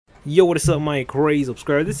Yo, what is up, my crazy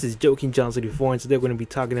subscriber? This is Joking John 34, and today we're going to be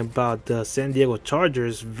talking about the San Diego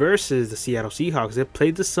Chargers versus the Seattle Seahawks. They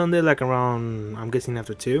played this Sunday, like around, I'm guessing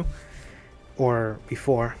after 2 or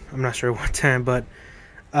before. I'm not sure what time, but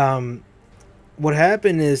what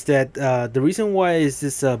happened is that the reason why is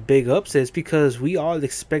this a big upset is because we all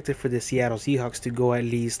expected for the Seattle Seahawks to go at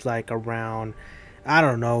least like around, I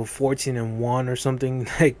don't know, 14-1 or something.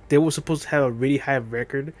 Like they were supposed to have a really high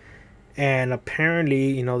record. And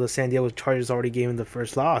apparently, the San Diego Chargers already gave him the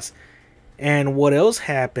first loss. And what else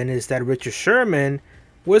happened is that Richard Sherman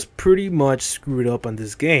was pretty much screwed up on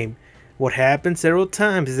this game. What happened several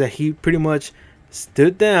times is that he pretty much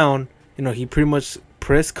stood down, he pretty much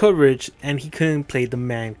pressed coverage, and he couldn't play the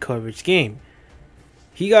man coverage game.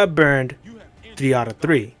 He got burned 3 out of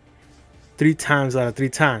 3. 3 times out of 3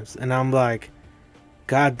 times. And I'm like,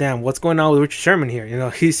 God damn, what's going on with Richard Sherman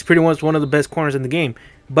here? He's pretty much one of the best corners in the game.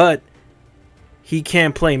 But he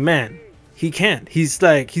can't play man. He can't. He's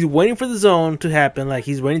waiting for the zone to happen. Like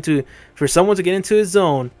he's waiting for someone to get into his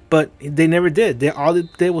zone, but they never did. All they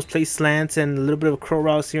did was play slants and a little bit of crow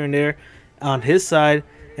routes here and there on his side.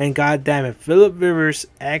 And god damn it, Phillip Rivers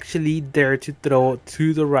actually dared to throw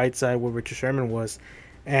to the right side where Richard Sherman was,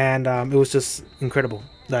 and it was just incredible.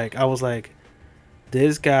 Like I was like,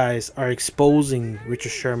 these guys are exposing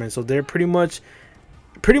Richard Sherman. So they're pretty much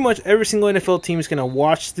every single NFL team is gonna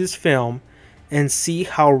watch this film and see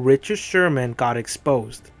how Richard Sherman got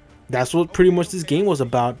exposed. That's what pretty much this game was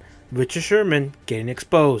about. Richard Sherman getting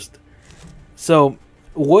exposed. So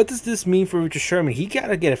what does this mean for Richard Sherman? He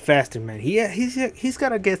gotta get it faster, man. He's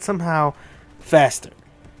gotta get somehow faster.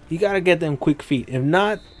 He gotta get them quick feet. If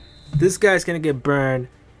not, this guy's gonna get burned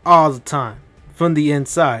all the time from the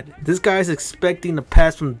inside. This guy's expecting to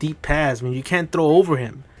pass from deep pass when you can't throw over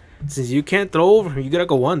him. Since you can't throw over him, you gotta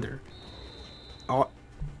go under.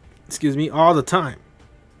 All the time.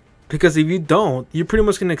 Because if you don't, you're pretty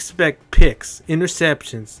much gonna expect picks,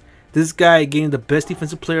 interceptions. This guy getting the best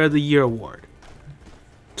defensive player of the year award.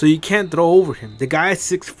 So you can't throw over him. The guy is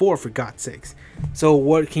 6'4", for God's sakes. So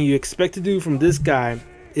what can you expect to do from this guy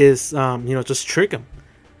is just trick him.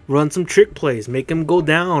 Run some trick plays, make him go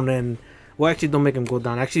down, and well, actually don't make him go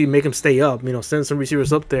down. Actually make him stay up. Send some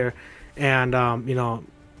receivers up there and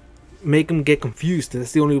make him get confused.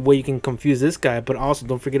 That's the only way you can confuse this guy. But also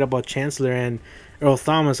don't forget about Chancellor and Earl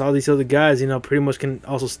Thomas. All these other guys, pretty much can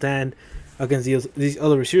also stand against these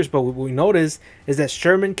other receivers. But what we notice is that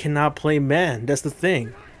Sherman cannot play man. That's the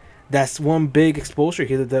thing. That's one big exposure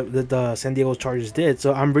here that the San Diego Chargers did.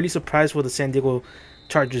 So I'm really surprised what the San Diego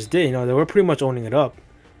Chargers did. They were pretty much owning it up.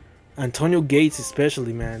 Antonio Gates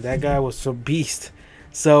especially, man. That guy was a beast.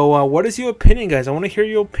 So what is your opinion, guys? I want to hear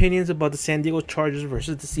your opinions about the San Diego Chargers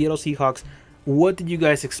versus the Seattle Seahawks. What did you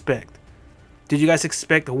guys expect? Did you guys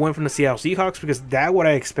expect a win from the Seattle Seahawks? Because that's what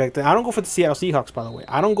I expected. I don't go for the Seattle Seahawks, by the way.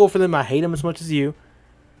 I don't go for them. I hate them as much as you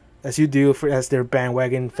do, as their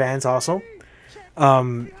bandwagon fans also.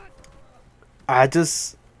 I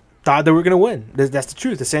just thought they were going to win. That's the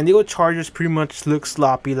truth. The San Diego Chargers pretty much look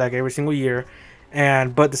sloppy like every single year.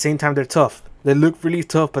 But at the same time, they're tough. They look really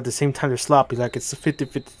tough, but at the same time, they're sloppy. Like, it's a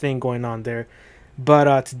 50-50 thing going on there.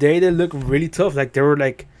 But today, they look really tough. Like, they were,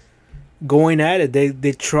 like, going at it.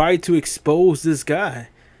 They tried to expose this guy.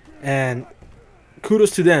 And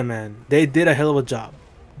kudos to them, man. They did a hell of a job.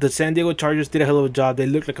 The San Diego Chargers did a hell of a job. They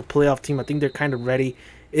look like a playoff team. I think they're kind of ready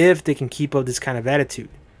if they can keep up this kind of attitude.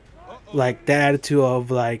 Like, that attitude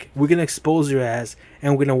of, like, we're going to expose your ass,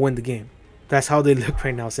 and we're going to win the game. That's how they look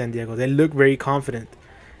right now, San Diego. They look very confident.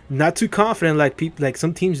 Not too confident like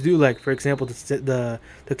some teams do. Like, for example, the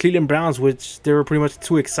Cleveland Browns, which they were pretty much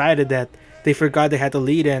too excited that they forgot they had the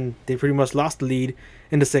lead, and they pretty much lost the lead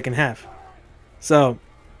in the second half. So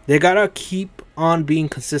they got to keep on being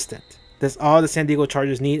consistent. That's all the San Diego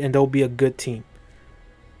Chargers need, and they'll be a good team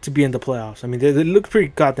to be in the playoffs. I mean, they look pretty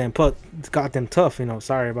goddamn tough.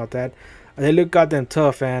 Sorry about that. They look goddamn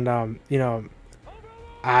tough, and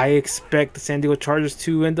I expect the San Diego Chargers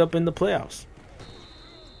to end up in the playoffs.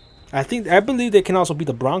 I believe they can also beat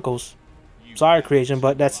the Broncos. Sorry, creation,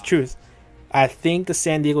 but that's the truth. I think the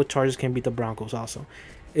San Diego Chargers can beat the Broncos also.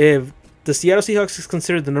 If the Seattle Seahawks is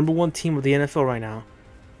considered the #1 team of the NFL right now,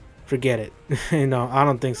 forget it. I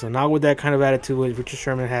don't think so. Not with that kind of attitude that Richard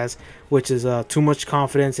Sherman has, which is too much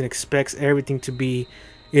confidence and expects everything to be,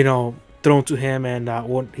 thrown to him. And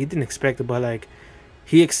he didn't expect it, but like,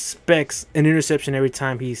 he expects an interception every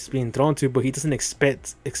time he's being thrown to, but he doesn't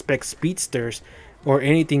expect speedsters or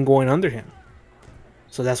anything going under him.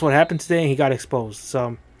 So that's what happened today, and he got exposed.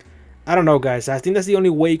 So I don't know, guys. I think that's the only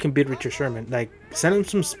way you can beat Richard Sherman. Like, send him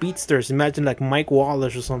some speedsters. Imagine like Mike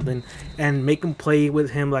Wallace or something, and make him play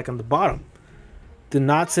with him like on the bottom. Do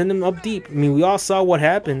not send him up deep. I mean, we all saw what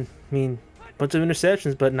happened. I mean, a bunch of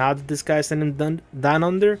interceptions, but now that this guy sent him down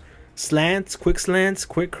under, slants,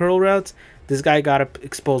 quick curl routes, this guy got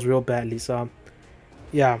exposed real badly. So,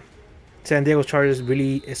 yeah, San Diego Chargers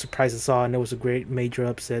really surprised us all, and it was a great major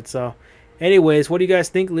upset. So, anyways, what do you guys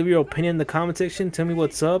think? Leave your opinion in the comment section. Tell me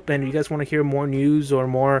what's up, and if you guys want to hear more news or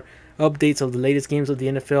more updates of the latest games of the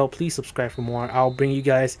NFL, please subscribe for more. I'll bring you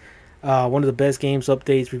guys one of the best games,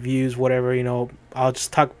 updates, reviews, whatever. I'll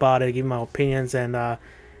just talk about it, give my opinions, and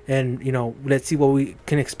let's see what we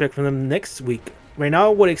can expect from them next week. Right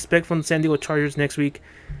now, what I expect from the San Diego Chargers next week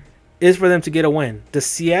is for them to get a win. The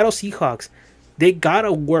Seattle Seahawks, they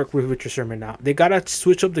gotta work with Richard Sherman now. They gotta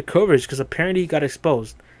switch up the coverage because apparently he got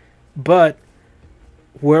exposed. But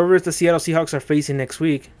whoever the Seattle Seahawks are facing next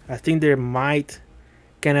week, I think they might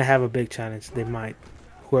gonna have a big challenge. They might,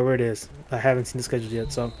 whoever it is. I haven't seen the schedule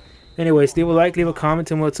yet. So, anyways, leave a like, leave a comment,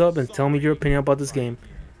 tell me what's up, and tell me your opinion about this game.